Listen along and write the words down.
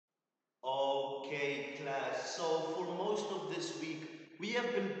Okay, class. So for most of this week, we have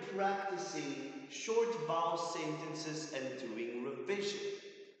been practicing short vowel sentences and doing revision.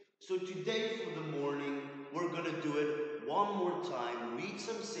 So today for the morning, we're going to do it one more time, read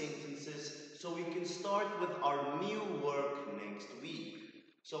some sentences so we can start with our new work next week.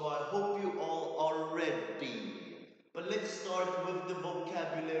 So I hope you all are ready. But let's start with the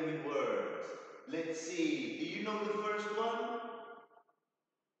vocabulary words. Let's see. Do you know the first one?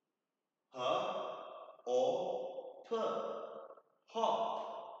 P, hop.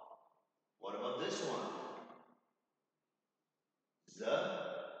 What about this one? Z,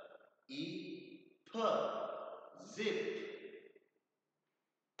 E, P, zip.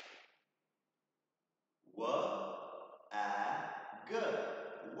 W, A, G,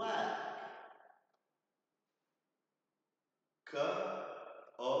 wag. K,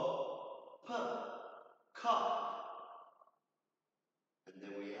 O, P, cup. And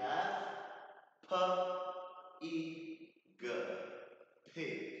then we have P, E, G,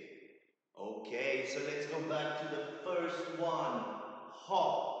 pig. Okay, so let's go back to the first one.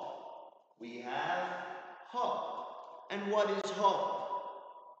 Hop. We have hop. And what is hop?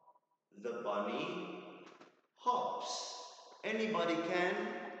 The bunny hops. Anybody can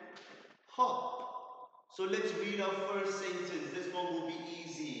hop. So let's read our first sentence. This one will be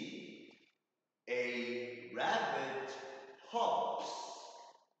easy. A rabbit hops.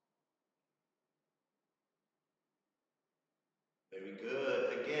 Very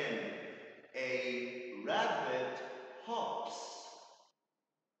good. Again, a rabbit hops.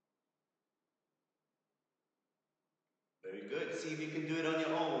 Very good. See if you can do it on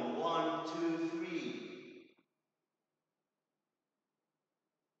your own. 1, 2, 3.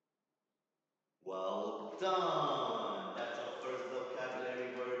 Well done. That's our first vocabulary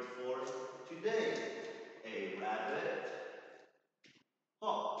word for today. A rabbit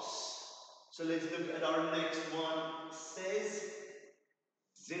hops. So let's look at our next one. Says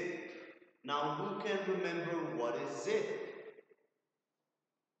zip. Now who can remember what is zip?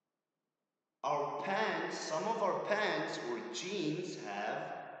 Our pants, some of our pants or jeans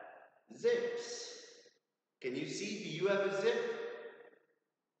have zips. Can you see? Do you have a zip?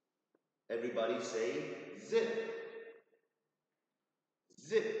 Everybody say zip.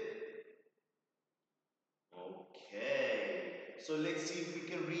 Zip. Okay. So let's see if we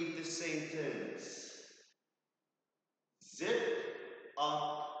can read the sentence. Zip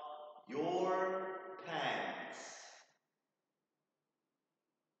up your pants.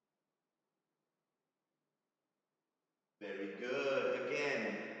 Very good.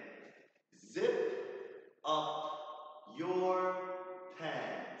 Again. Zip up your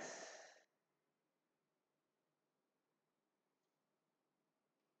pants.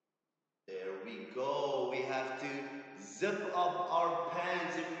 There we go. We have to zip up our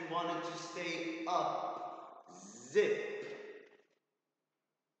pants if we want it to stay up. Zip.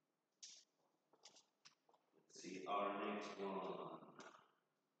 Let's see our next one.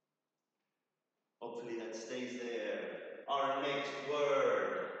 Hopefully that stays there. Our next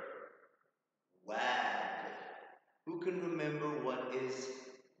word. Wag. Who can remember what is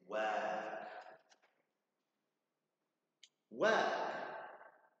wag? Wag.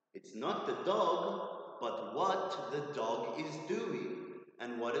 It's not the dog, but what the dog is doing.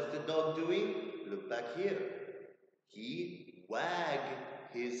 And what is the dog doing? Look back here. He wagged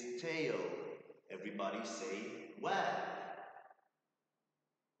his tail. Everybody say wag.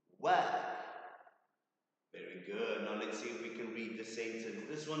 Wag. Very good. Now let's see if we can read the sentence.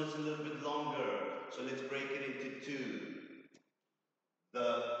 This one is a little bit longer, so let's break it into two.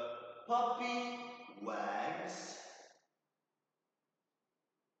 The puppy wags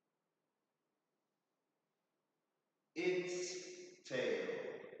its tail.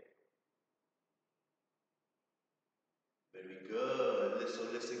 Very good. So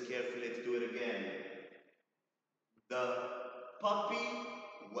listen carefully. Let's do it again. The puppy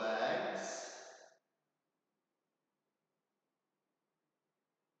wags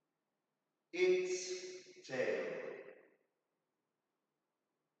its tail.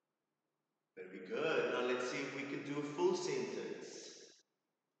 Very good. Now let's see if we can do a full sentence.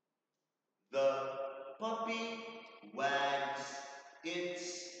 The puppy wags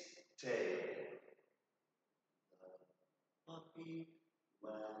its tail. The puppy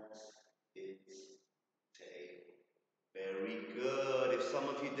wags its tail. Very good. If some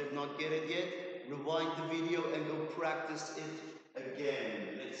of you did not get it yet, rewind the video and go practice it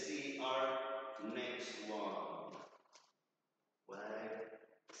again. Let's see our next one.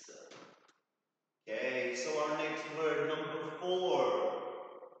 Wags. Okay, so our next word, number 4.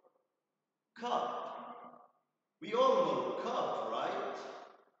 Cup. We all know cup, right?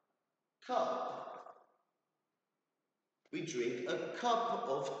 Cup. We drink a cup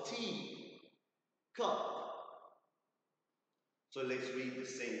of tea. Cup. So let's read the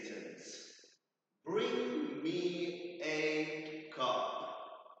sentence. Bring me a cup.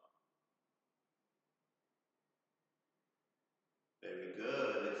 Very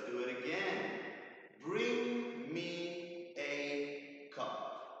good. Let's do it again. Bring me a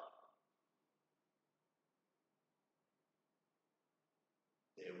cup.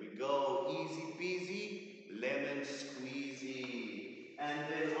 There we go. Easy peasy, lemon squeezy. And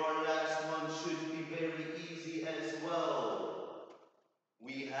then our last one should be very easy as well.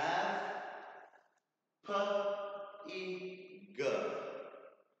 We have pig.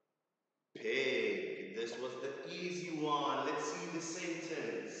 Pig. This was the easy one. Let's see the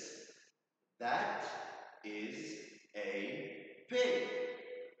sentence. That is a pig.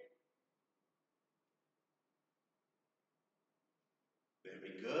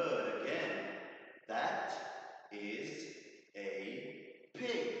 Very good. Again, that is a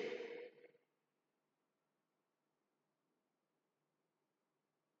pig.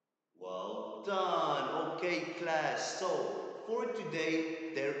 Well done. Okay, class. So, for today,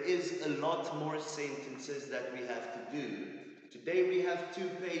 there is a lot more sentences that we have to do. Today we have 2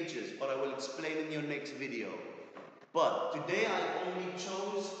 pages, but I will explain in your next video. But today I only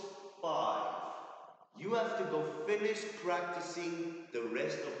chose 5. You have to go finish practicing the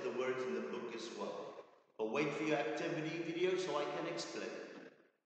rest of the words in the book as well. But wait for your activity video so I can explain.